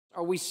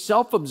Are we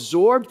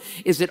self-absorbed?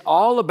 Is it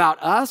all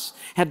about us?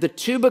 Have the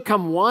two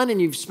become one and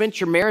you've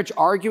spent your marriage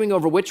arguing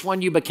over which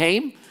one you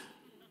became?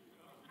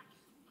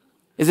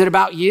 Is it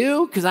about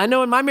you? Because I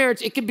know in my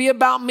marriage, it can be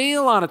about me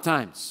a lot of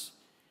times.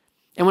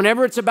 And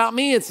whenever it's about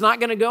me, it's not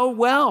going to go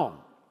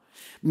well.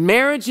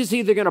 Marriage is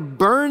either going to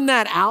burn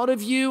that out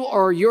of you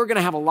or you're going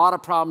to have a lot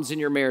of problems in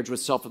your marriage with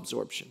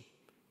self-absorption.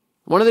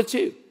 One of the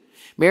two.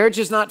 Marriage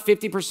is not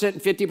 50%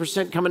 and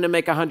 50% coming to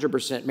make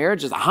 100%.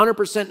 Marriage is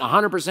 100% and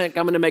 100%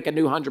 coming to make a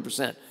new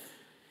 100%.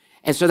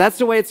 And so that's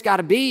the way it's got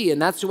to be.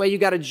 And that's the way you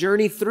got to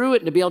journey through it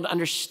and to be able to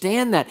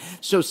understand that.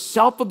 So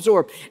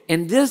self-absorbed.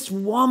 And this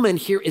woman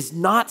here is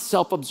not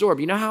self-absorbed.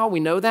 You know how we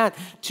know that?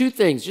 Two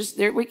things. Just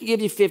there, we could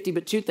give you 50,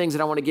 but two things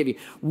that I want to give you.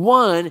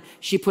 One,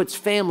 she puts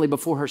family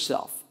before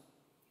herself.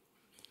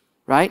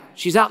 Right?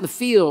 She's out in the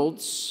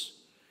fields.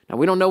 Now,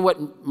 we don't know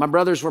what my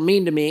brothers were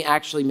mean to me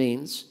actually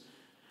means.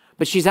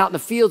 But she's out in the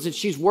fields and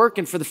she's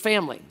working for the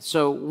family.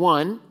 So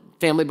one,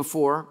 family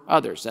before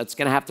others. That's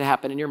going to have to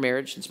happen in your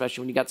marriage,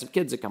 especially when you got some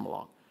kids that come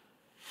along.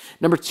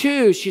 Number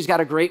two, she's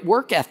got a great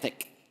work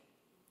ethic.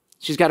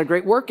 She's got a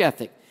great work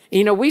ethic. And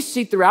you know, we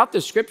see throughout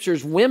the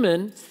scriptures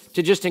women,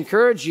 to just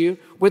encourage you,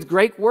 with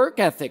great work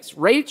ethics.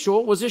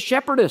 Rachel was a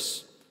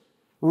shepherdess.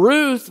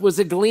 Ruth was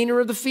a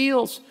gleaner of the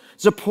fields.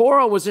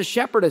 Zipporah was a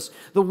shepherdess.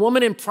 The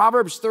woman in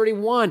Proverbs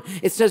 31,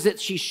 it says that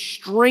she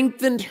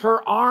strengthened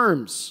her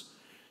arms.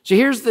 So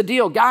here's the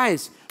deal,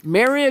 guys.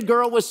 Marry a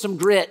girl with some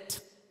grit.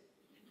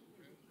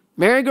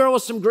 Marry a girl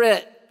with some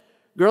grit.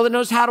 Girl that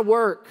knows how to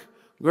work.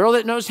 Girl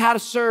that knows how to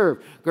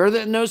serve. Girl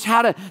that knows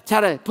how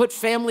to put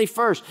family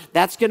first.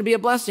 That's going to be a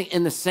blessing.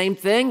 And the same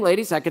thing,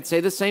 ladies, I could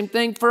say the same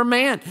thing for a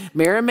man.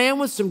 Marry a man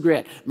with some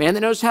grit. Man that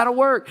knows how to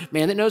work.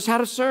 Man that knows how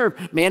to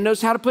serve. Man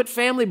knows how to put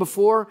family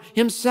before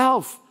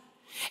himself.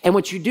 And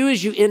what you do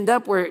is you end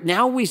up where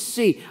now we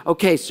see,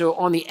 okay, so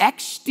on the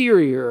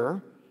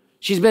exterior,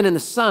 she's been in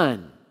the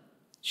sun.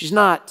 She's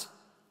not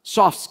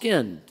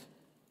soft-skinned.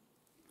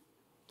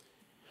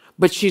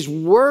 But she's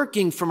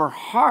working from her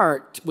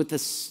heart with the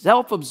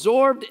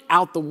self-absorbed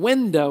out the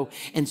window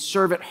and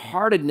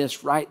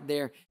servant-heartedness right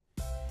there.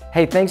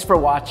 Hey, thanks for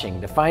watching.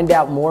 To find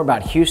out more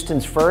about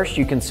Houston's First,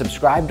 you can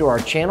subscribe to our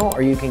channel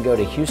or you can go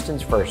to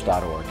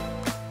houstonsfirst.org.